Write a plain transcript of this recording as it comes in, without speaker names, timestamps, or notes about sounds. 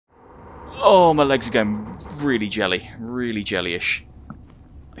Oh, my legs are going really jelly. Really jellyish.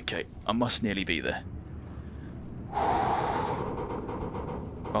 Okay, I must nearly be there.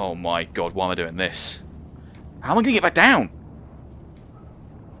 Oh my god, why am I doing this? How am I going to get back down?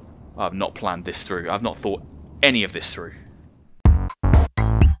 I've not planned this through. I've not thought any of this through.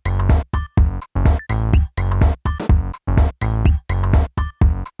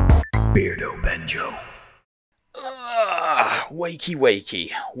 Beardo Benjo. Wakey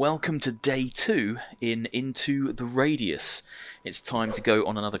wakey. Welcome to day 2 in Into the Radius. It's time to go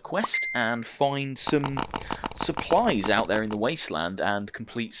on another quest and find some supplies out there in the wasteland and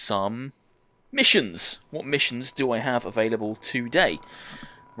complete some missions. What missions do I have available today?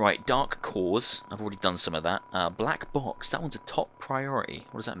 Right, Dark Cause. I've already done some of that. Black Box. That one's a top priority.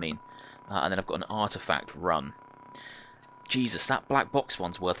 What does that mean? And then I've got an artifact run. Jesus, that black box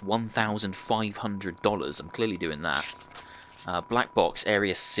one's worth $1,500. I'm clearly doing that. Black box,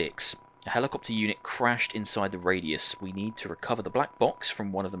 area 6. A helicopter unit crashed inside the radius. We need to recover the black box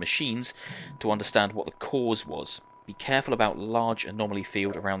from one of the machines to understand what the cause was. Be careful about large anomaly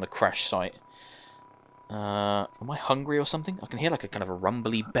field around the crash site. Am I hungry or something? I can hear like a kind of a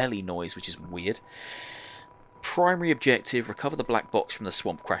rumbly belly noise, which is weird. Primary objective, recover the black box from the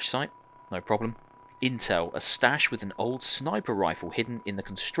swamp crash site. No problem. Intel, a stash with an old sniper rifle hidden in the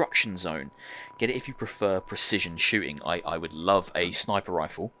construction zone. Get it if you prefer precision shooting. I would love a sniper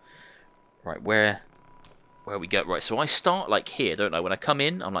rifle. Right, where we go? Right, so I start like here, don't I? When I come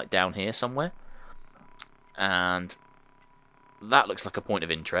in, I'm like down here somewhere. And that looks like a point of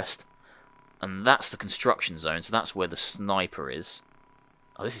interest. And that's the construction zone, so that's where the sniper is.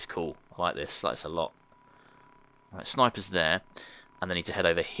 Oh, this is cool. I like this. I like this a lot. Right, sniper's there. And I need to head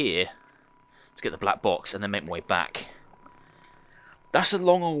over here to get the black box and then make my way back. That's a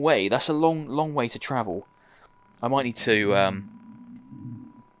long way. That's a long way to travel. I might need to...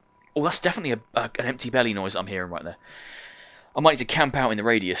 Oh, that's definitely an empty belly noise I'm hearing right there. I might need to camp out in the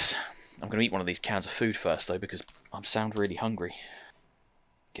radius. I'm going to eat one of these cans of food first, though, because I sound really hungry.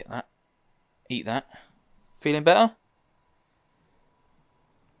 Get that. Eat that. Feeling better?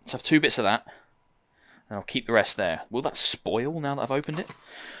 Let's have 2 bits of that. And I'll keep the rest there. Will that spoil now that I've opened it?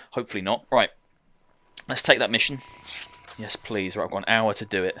 Hopefully not. Right. Let's take that mission. Yes, please. Right, I've got an hour to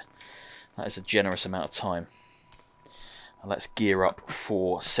do it. That is a generous amount of time. And let's gear up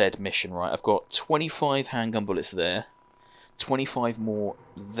for said mission. Right, I've got 25 handgun bullets there. 25 more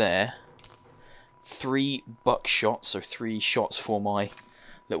there. 3 buckshot, so 3 shots for my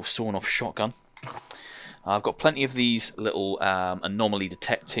little sawn-off shotgun. I've got plenty of these little anomaly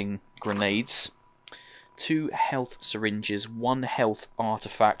detecting grenades. 2 health syringes, 1 health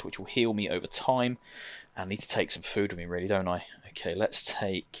artifact, which will heal me over time. And I need to take some food with me, really, don't I? Okay, let's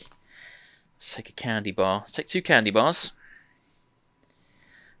take a candy bar. Let's take 2 candy bars.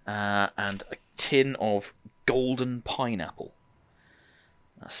 And a tin of golden pineapple.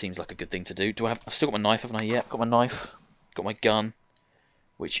 That seems like a good thing to do. I've still got my knife, haven't I? Yeah, got my knife. Got my gun,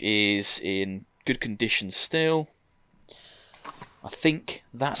 which is in good condition still. I think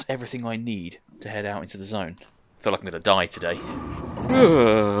that's everything I need to head out into the zone. I feel like I'm going to die today.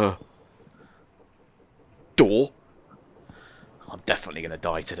 Door? I'm definitely going to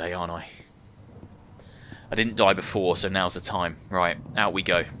die today, aren't I? I didn't die before, so now's the time. Right, out we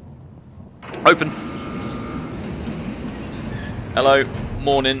go. Open! Hello,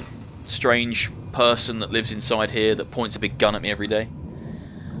 morning, strange person that lives inside here that points a big gun at me every day.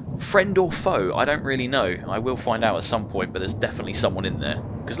 Friend or foe? I don't really know. I will find out at some point, but there's definitely someone in there.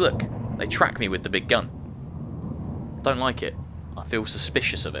 Because look, they track me with the big gun. Don't like it. I feel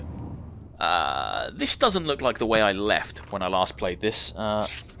suspicious of it. This doesn't look like the way I left when I last played this. But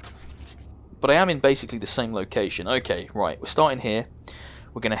I am in basically the same location. Okay, right, we're starting here.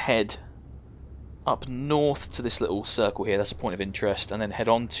 We're going to head up north to this little circle here. That's a point of interest. And then head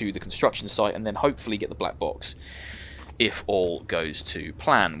on to the construction site and then hopefully get the black box. If all goes to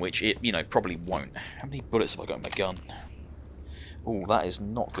plan, which it, you know, probably won't. How many bullets have I got in my gun? Oh, that is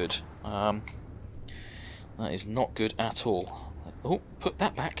not good. That is not good at all. Oh, put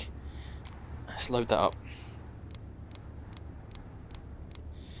that back. Let's load that up.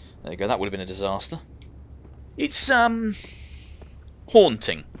 There you go, that would have been a disaster. It's,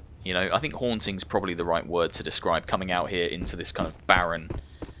 haunting. You know, I think haunting's probably the right word to describe coming out here into this kind of barren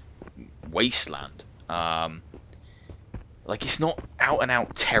wasteland. Like, it's not out and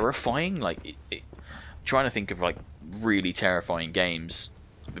out terrifying. Like, I'm trying to think of like really terrifying games.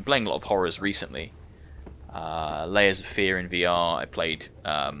 I've been playing a lot of horrors recently. Layers of Fear in VR. I played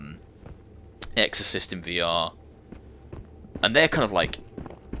Exorcist in VR, and they're kind of like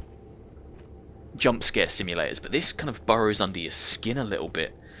jump scare simulators. But this kind of burrows under your skin a little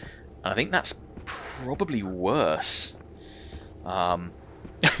bit, And I think that's probably worse.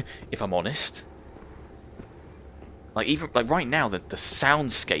 If I'm honest. Like, even like right now, the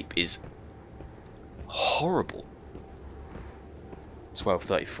soundscape is horrible.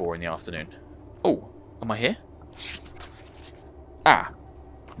 12:34 in the afternoon. Oh, am I here? Ah,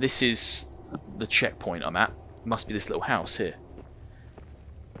 this is the checkpoint I'm at. Must be this little house here.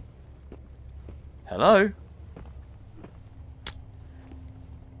 Hello?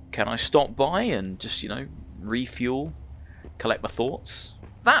 Can I stop by and just, you know, refuel, collect my thoughts?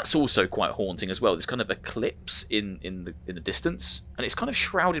 That's also quite haunting as well. This kind of eclipse in the distance, and it's kind of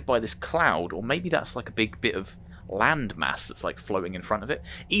shrouded by this cloud, or maybe that's like a big bit of land mass that's like floating in front of it.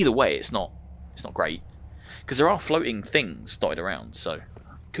 Either way, it's not great, because there are floating things dotted around, so it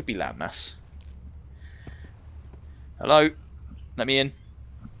could be land mass. Hello, let me in.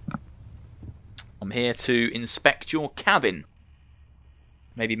 I'm here to inspect your cabin.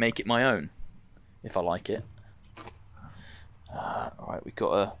 Maybe make it my own, if I like it. Alright, we've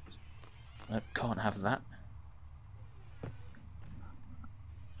got a... Nope, can't have that.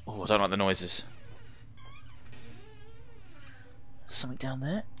 Oh, I don't like the noises. Something down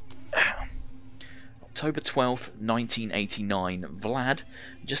there? October 12th, 1989. Vlad.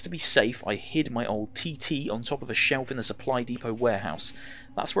 Just to be safe, I hid my old TT on top of a shelf in the supply depot warehouse.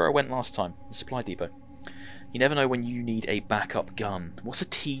 That's where I went last time, the supply depot. You never know when you need a backup gun. What's a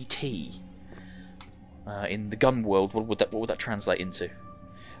TT? In the gun world, what would that translate into?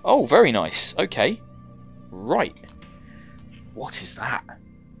 Oh, very nice. Okay. Right. What is that?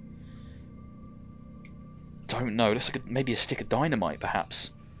 Don't know. Looks like maybe a stick of dynamite,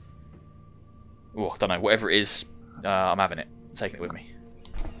 perhaps. Oh, I don't know. Whatever it is, I'm having it. I'm taking it with me.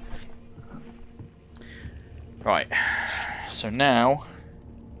 Right. So now,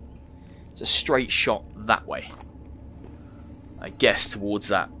 it's a straight shot that way. I guess towards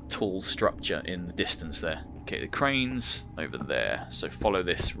that tall structure in the distance there. Okay, the crane's over there. So follow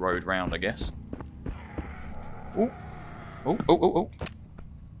this road round, I guess. Oh. Oh, oh, oh, oh.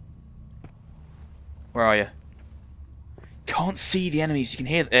 Where are you? Can't see the enemies. You can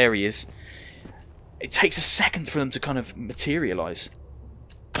hear... There he is. It takes a second for them to kind of materialise.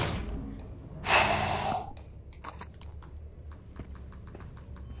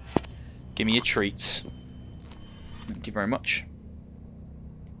 Give me your treats. Thank you very much.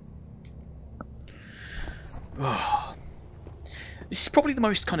 This is probably the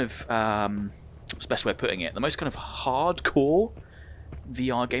most kind of... what's the best way of putting it? The most kind of hardcore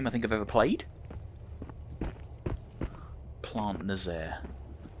VR game I think I've ever played. Plant Nazaire.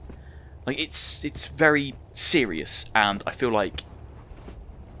 Like, it's very serious, and I feel like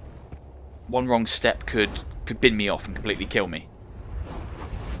one wrong step could bin me off and completely kill me.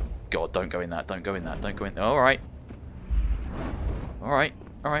 God, don't go in that, don't go in that, don't go in there. Alright. Alright,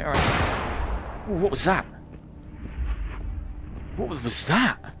 alright, alright. Ooh, what was that? What was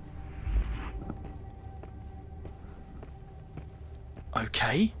that?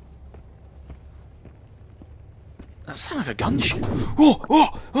 Okay. That sounded like a gunshot. Oh,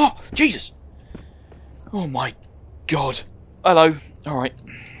 oh, oh, Jesus! Oh my God. Hello. Alright.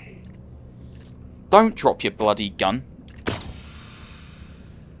 Don't drop your bloody gun.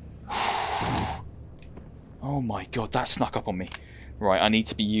 Oh my God, that snuck up on me. Right, I need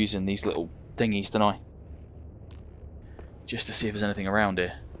to be using these little thingies, don't I? Just to see if there's anything around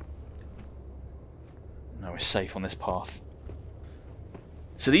here. No, we're safe on this path.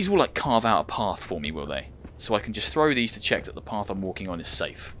 So these will like carve out a path for me, will they? So I can just throw these to check that the path I'm walking on is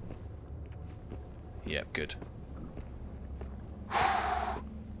safe. Yep, good.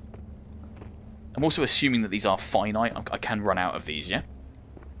 I'm also assuming that these are finite. I can run out of these, yeah?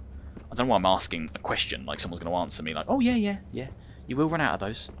 I don't know why I'm asking a question like someone's going to answer me like, oh yeah, you will run out of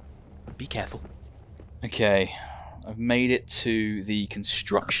those. Be careful. Okay, I've made it to the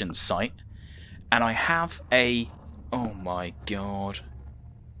construction site, and I have a... Oh my God.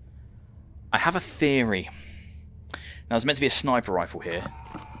 I have a theory. Now, there's meant to be a sniper rifle here,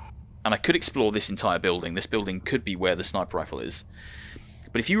 and I could explore this entire building. This building could be where the sniper rifle is.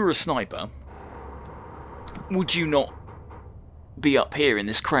 But if you were a sniper, would you not be up here in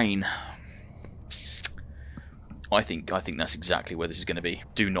this crane? I think that's exactly where this is going to be.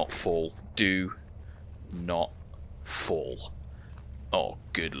 Do not fall. Do not fall. Oh,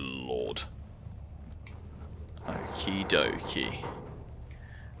 good Lord. Okie dokie.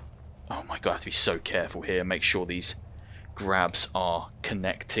 Oh my God, I have to be so careful here. Make sure these grabs are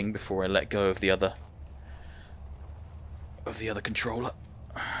connecting before I let go of the other controller.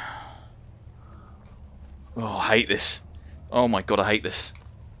 Oh, I hate this. Oh my God, I hate this.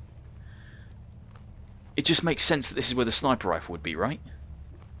 It just makes sense that this is where the sniper rifle would be, right?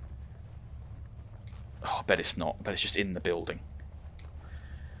 I bet it's not. I bet it's just in the building.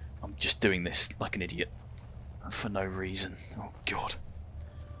 I'm just doing this like an idiot. For no reason. Oh, God.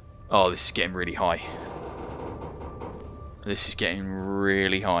 Oh, this is getting really high. This is getting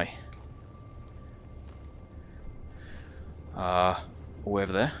really high. Way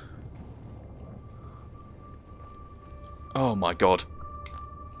over there. Oh, my God.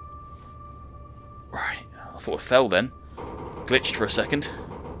 Right. I thought it fell then. Glitched for a second.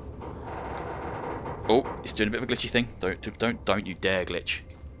 Oh, it's doing a bit of a glitchy thing. Don't you dare glitch.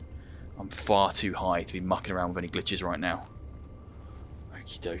 I'm far too high to be mucking around with any glitches right now.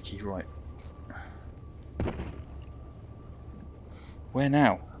 Okie dokie, right. Where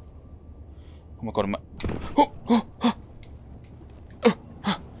now? Oh my God, I'm... Oh, oh, oh. Oh,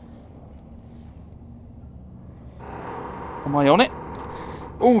 oh. Am I on it?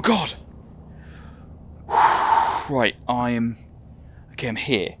 Oh God! Right, I am... Okay, I'm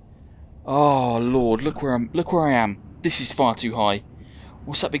here. Oh Lord, look where I am. This is far too high.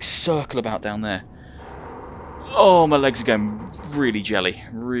 What's that big circle about down there? Oh, my legs are going really jelly.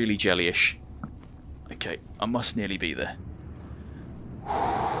 Really jellyish. Okay, I must nearly be there.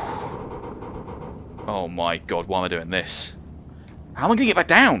 Oh my God, why am I doing this? How am I going to get back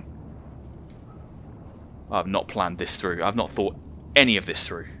down? I've not planned this through. I've not thought any of this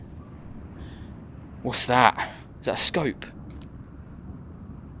through. What's that? Is that a scope?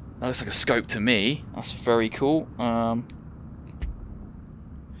 That looks like a scope to me. That's very cool.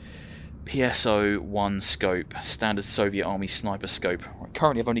 PSO-1 scope. Standard Soviet Army sniper scope.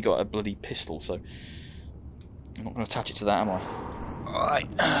 Currently I've only got a bloody pistol, so I'm not going to attach it to that, am I? Alright,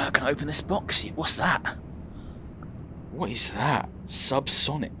 can I open this box? What's that? What is that?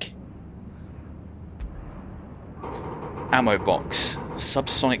 Subsonic. Ammo box.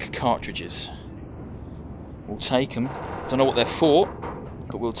 Subsonic cartridges. We'll take them. Don't know what they're for,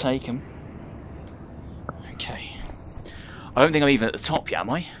 but we'll take them. Okay. I don't think I'm even at the top yet, am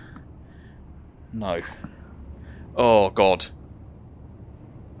I? No. Oh God.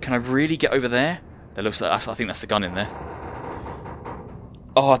 Can I really get over there? That looks like I think that's the gun in there.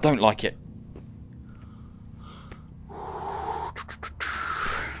 Oh, I don't like it.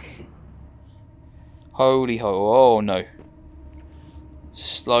 Holy ho! Oh no.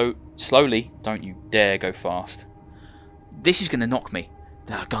 Slowly. Don't you dare go fast. This is going to knock me.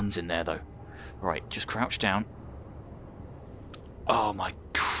 There are guns in there though. Right, just crouch down. Oh my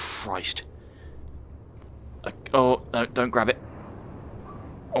Christ. Oh, no, don't grab it.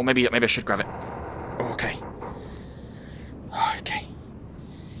 Or maybe I should grab it. Oh, okay. Okay.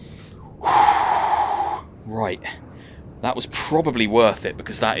 Right. That was probably worth it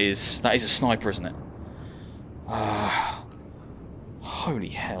because that is a sniper, isn't it? Holy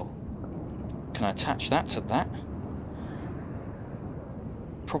hell. Can I attach that to that?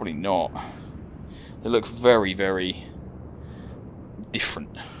 Probably not. They look very, very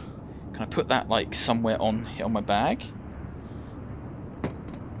different. Can I put that like somewhere on my bag?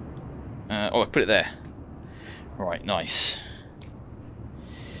 Oh, I put it there. Right, nice.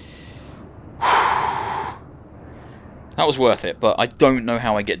 That was worth it, but I don't know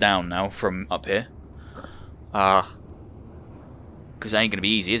how I get down now from up here. Because it ain't gonna be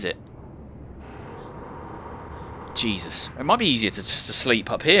easy, is it? Jesus, it might be easier to just to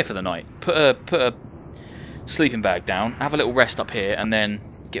sleep up here for the night. Put a sleeping bag down, have a little rest up here, and then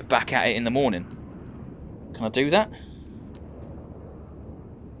get back at it in the morning. Can I do that?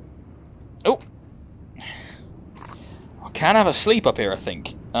 Oh, I can have a sleep up here, I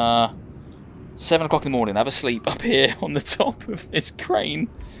think. 7 o'clock in the morning, have a sleep up here on the top of this crane.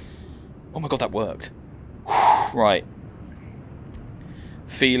 Oh my God, that worked. Right.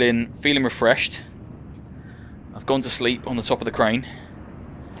 Feeling refreshed. I've gone to sleep on the top of the crane.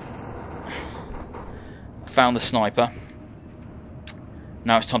 Found the sniper.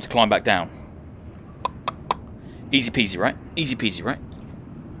 Now it's time to climb back down. Easy peasy, right? Easy peasy, right?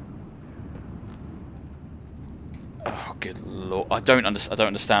 Oh, good lord! I don't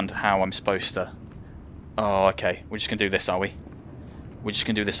understand how I'm supposed to. Oh, okay. We're just gonna do this, are we? We're just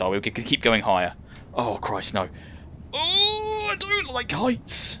gonna do this, are we? We're gonna keep going higher. Oh Christ, no! Oh, I don't like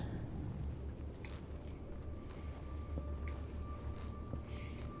heights.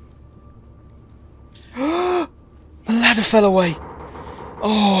 The ladder fell away.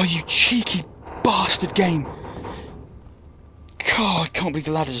 Oh, you cheeky bastard game! God, I can't believe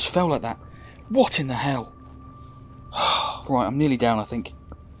the ladder just fell like that. What in the hell? Right, I'm nearly down, I think.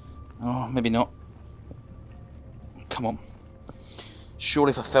 Oh, maybe not. Come on.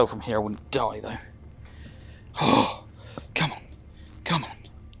 Surely if I fell from here, I wouldn't die, though. Oh, come on. Come on.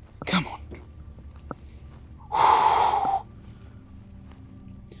 Come on.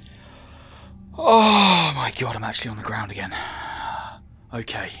 Oh, my god, I'm actually on the ground again.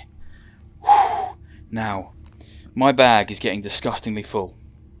 Okay. Whew. Now, my bag is getting disgustingly full.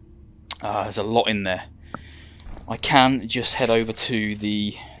 There's a lot in there. I can just head over to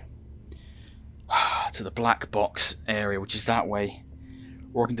the black box area, which is that way,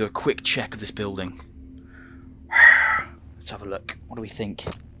 or I can do a quick check of this building. Let's have a look. What do we think?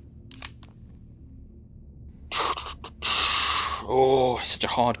 Oh, it's such a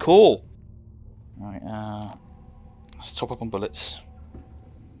hard call. Right, let's top up on bullets.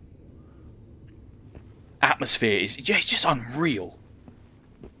 Atmosphere is it's just unreal.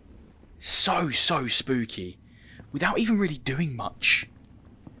 So spooky, without even really doing much.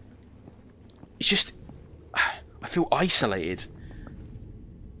 It's just, I feel isolated.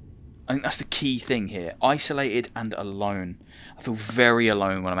 I think that's the key thing here. Isolated and alone. I feel very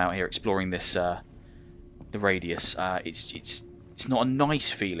alone when I'm out here exploring this, the radius. It's not a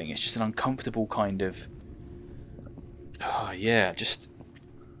nice feeling. It's just an uncomfortable kind of, yeah, just,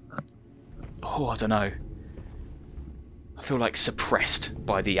 I don't know. I feel like suppressed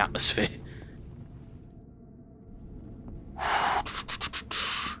by the atmosphere. I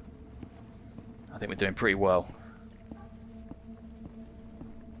think we're doing pretty well.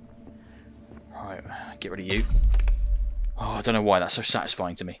 Right, get rid of you. Oh, I don't know why that's so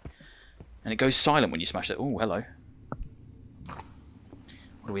satisfying to me. And it goes silent when you smash it. Oh, hello.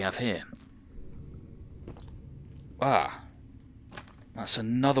 What do we have here? Ah. That's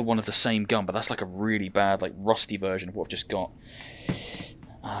another one of the same gun, but that's like a really bad, like rusty version of what I've just got.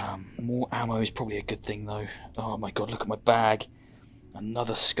 More ammo is probably a good thing, though. Oh my god, look at my bag.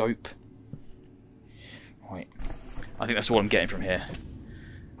 Another scope. Right. I think that's all I'm getting from here.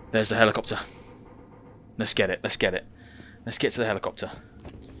 There's the helicopter. Let's get it, let's get it. Let's get to the helicopter.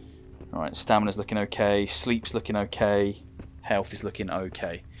 Alright, stamina's looking okay, sleep's looking okay, health is looking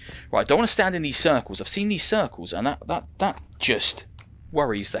okay. Right, I don't want to stand in these circles. I've seen these circles, and that just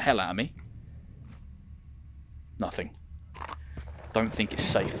worries the hell out of me. Nothing. Don't think it's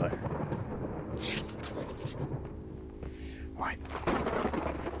safe, though. Right.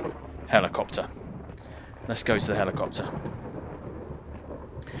 Helicopter. Let's go to the helicopter.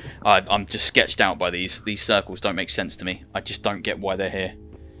 I'm just sketched out by these. These circles don't make sense to me. I just don't get why they're here.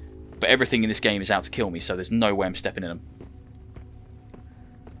 But everything in this game is out to kill me, so there's no way I'm stepping in them.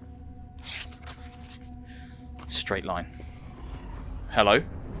 Straight line. Hello?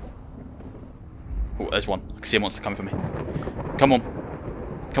 Oh, there's one. I can see a monster coming for me. Come on.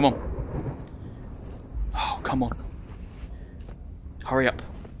 Come on. Oh, come on. Hurry up.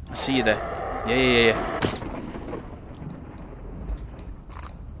 I see you there. Yeah.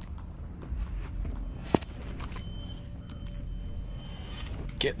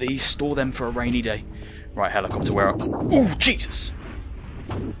 Get these, store them for a rainy day. Right, helicopter, where are... Oh, Jesus!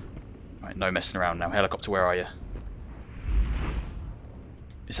 Right, no messing around now. Helicopter, where are you?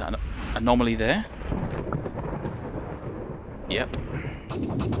 Is that an anomaly there? Yep.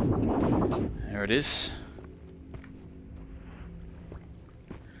 There it is.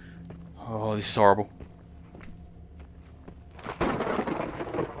 Oh, this is horrible.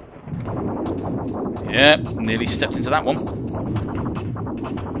 Yep, nearly stepped into that one.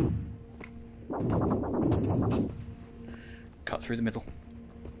 Cut through the middle.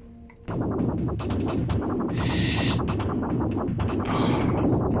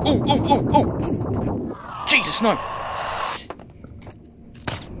 Oh! Jesus, no!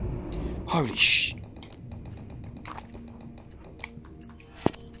 Holy sh...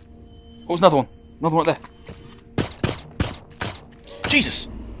 Oh, there's another one. Another one right there. Jesus!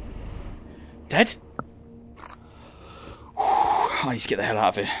 Dead? I need to get the hell out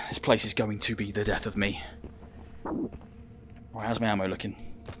of here. This place is going to be the death of me. Right, how's my ammo looking?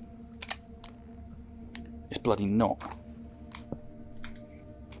 It's bloody not.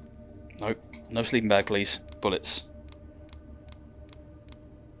 Nope. No sleeping bag, please. Bullets.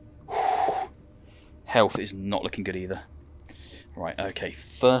 Health is not looking good either. Right, okay.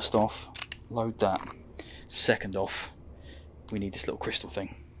 First off, load that. Second off, we need this little crystal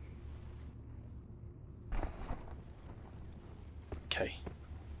thing. Okay.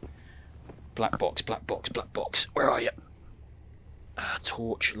 Black box, black box, black box. Where are you?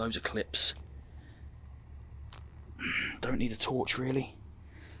 Torch, loads of clips. Don't need a torch really,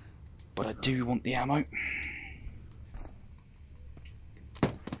 but I do want the ammo.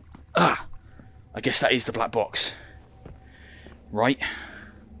 Ah! I guess that is the black box. Right.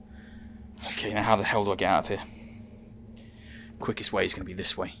 Okay, now how the hell do I get out of here? Quickest way is going to be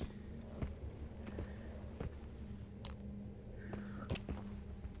this way.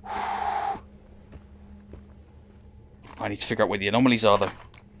 I need to figure out where the anomalies are, though.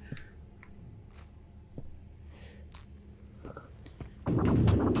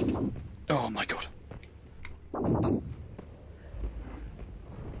 Oh my god.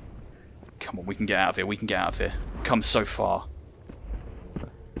 Come on, we can get out of here. We can get out of here. Come so far.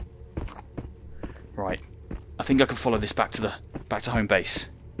 Right. I think I can follow this back to home base.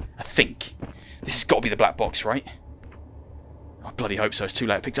 I think. This has got to be the black box, right? I bloody hope so. It's too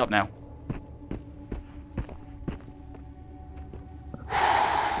late. I picked it up now.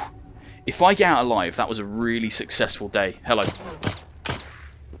 If I get out alive, that was a really successful day. Hello.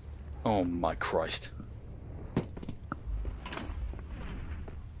 Oh my Christ.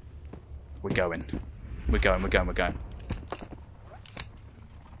 We're going. We're going, we're going, we're going.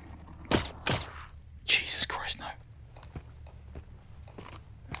 Jesus Christ, no.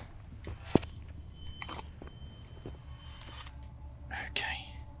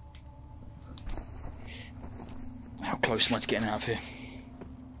 Okay. How close am I to getting out of here?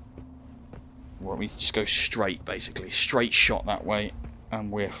 Well, we just go straight, basically. Straight shot that way.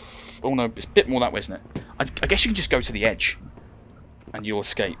 And we're... oh no, it's a bit more that way, isn't it? I guess you can just go to the edge. And you'll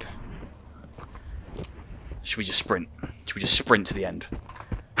escape. Should we just sprint? Should we just sprint to the end?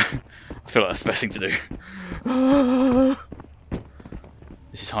 I feel like that's the best thing to do.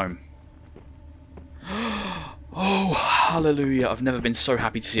 This is home. Oh, hallelujah. I've never been so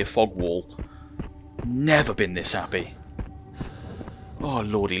happy to see a fog wall. Never been this happy. Oh,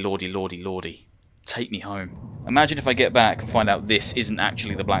 lordy, lordy, lordy, lordy. Take me home. Imagine if I get back and find out this isn't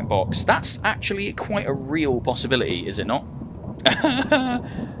actually the black box. That's actually quite a real possibility, is it not?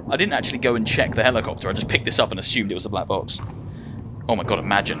 I didn't actually go and check the helicopter. I just picked this up and assumed it was the black box. Oh my god,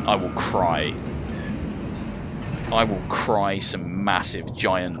 imagine. I will cry. I will cry some massive,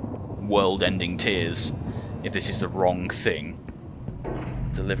 giant, world-ending tears if this is the wrong thing.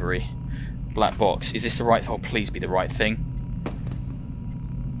 Delivery. Black box. Is this the right thing? Oh, please be the right thing.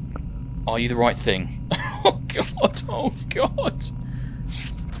 Are you the right thing? Oh god, oh god.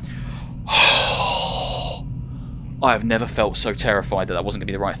 I have never felt so terrified that wasn't going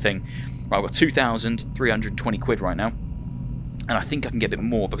to be the right thing. Right, I've got 2,320 quid right now. And I think I can get a bit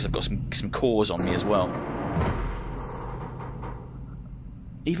more because I've got some cores on me as well.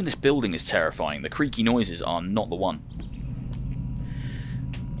 Even this building is terrifying. The creaky noises are not the one.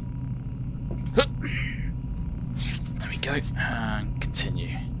 There we go. And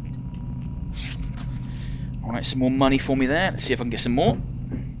continue. Alright, some more money for me there. Let's see if I can get some more.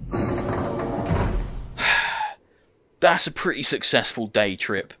 That's a pretty successful day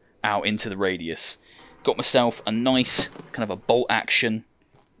trip out into the radius. Got myself a nice kind of a bolt action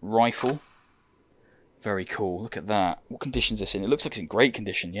rifle. Very cool. Look at that. What condition is this in? It looks like it's in great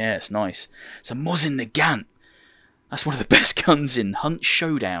condition. Yeah, it's nice. It's a Mosin Nagant. That's one of the best guns in Hunt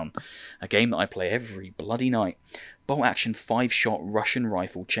Showdown, a game that I play every bloody night. Bolt action 5-shot Russian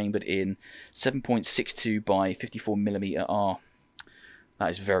rifle chambered in 7.62 by 54mm R. That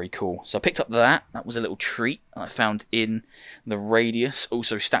is very cool. So I picked up that. That was a little treat I found in the radius.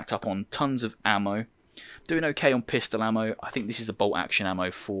 Also stacked up on tons of ammo. Doing okay on pistol ammo. I think this is the bolt action ammo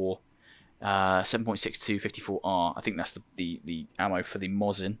for 7.62 54R. I think that's the ammo for the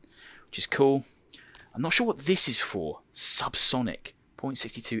Mosin, which is cool. I'm not sure what this is for. Subsonic.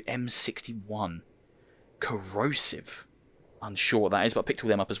 .62 M61. Corrosive. Unsure what that is, but I picked all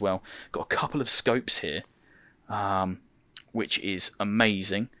them up as well. Got a couple of scopes here. Which is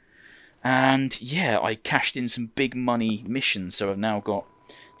amazing. And yeah, I cashed in some big money missions, so I've now got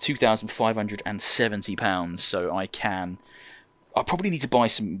 £2,570, so I'll probably need to buy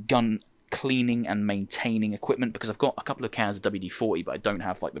some gun cleaning and maintaining equipment, because I've got a couple of cans of WD-40, but I don't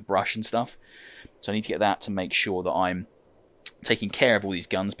have like the brush and stuff, so I need to get that to make sure that I'm taking care of all these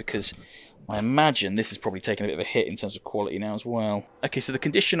guns, because I imagine this is probably taking a bit of a hit in terms of quality now as well. Okay, so the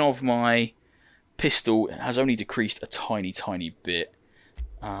condition of my pistol has only decreased a tiny bit.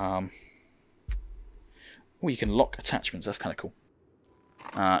 Oh, you can lock attachments. That's kind of cool.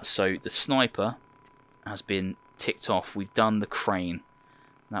 So the sniper has been ticked off. We've done the crane.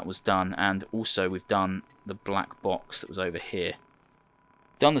 That was done. And also we've done the black box that was over here.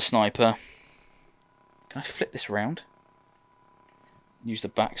 Done the sniper. Can I flip this around? Use the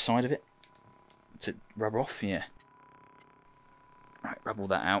back side of it to rub off? Yeah. Right, rub all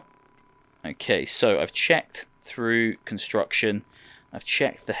that out. Okay, so I've checked through construction, I've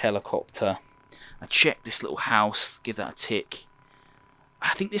checked the helicopter, I checked this little house, give that a tick.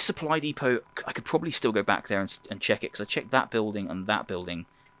 I think this supply depot, I could probably still go back there and check it, because I checked that building and that building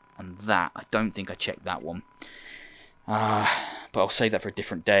and that. I don't think I checked that one. But I'll save that for a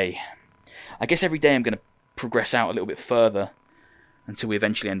different day. I guess every day I'm going to progress out a little bit further until we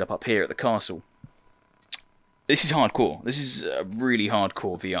eventually end up here at the castle. This is hardcore. This is a really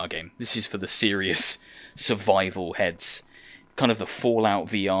hardcore VR game. This is for the serious survival heads. kind of the Fallout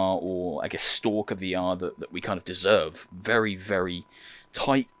VR, or I guess Stalker VR that we kind of deserve. Very, very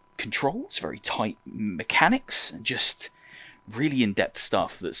tight controls, very tight mechanics, and just really in-depth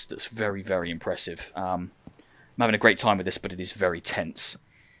stuff that's very, very impressive. I'm having a great time with this, but it is very tense.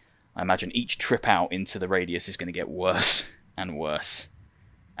 I imagine each trip out into the radius is going to get worse and worse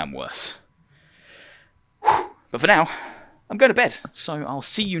and worse. But for now, I'm going to bed, so I'll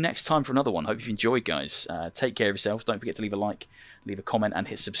see you next time for another one. Hope you've enjoyed, guys. Take care of yourselves. Don't forget to leave a like, leave a comment, and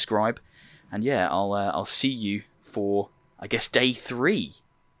hit subscribe. And yeah, I'll see you for, I guess, day 3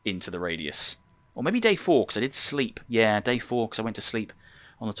 into the radius. Or maybe day 4, because I did sleep. Yeah, day 4, because I went to sleep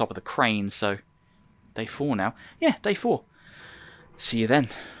on the top of the crane, so day 4 now. Yeah, day 4. See you then.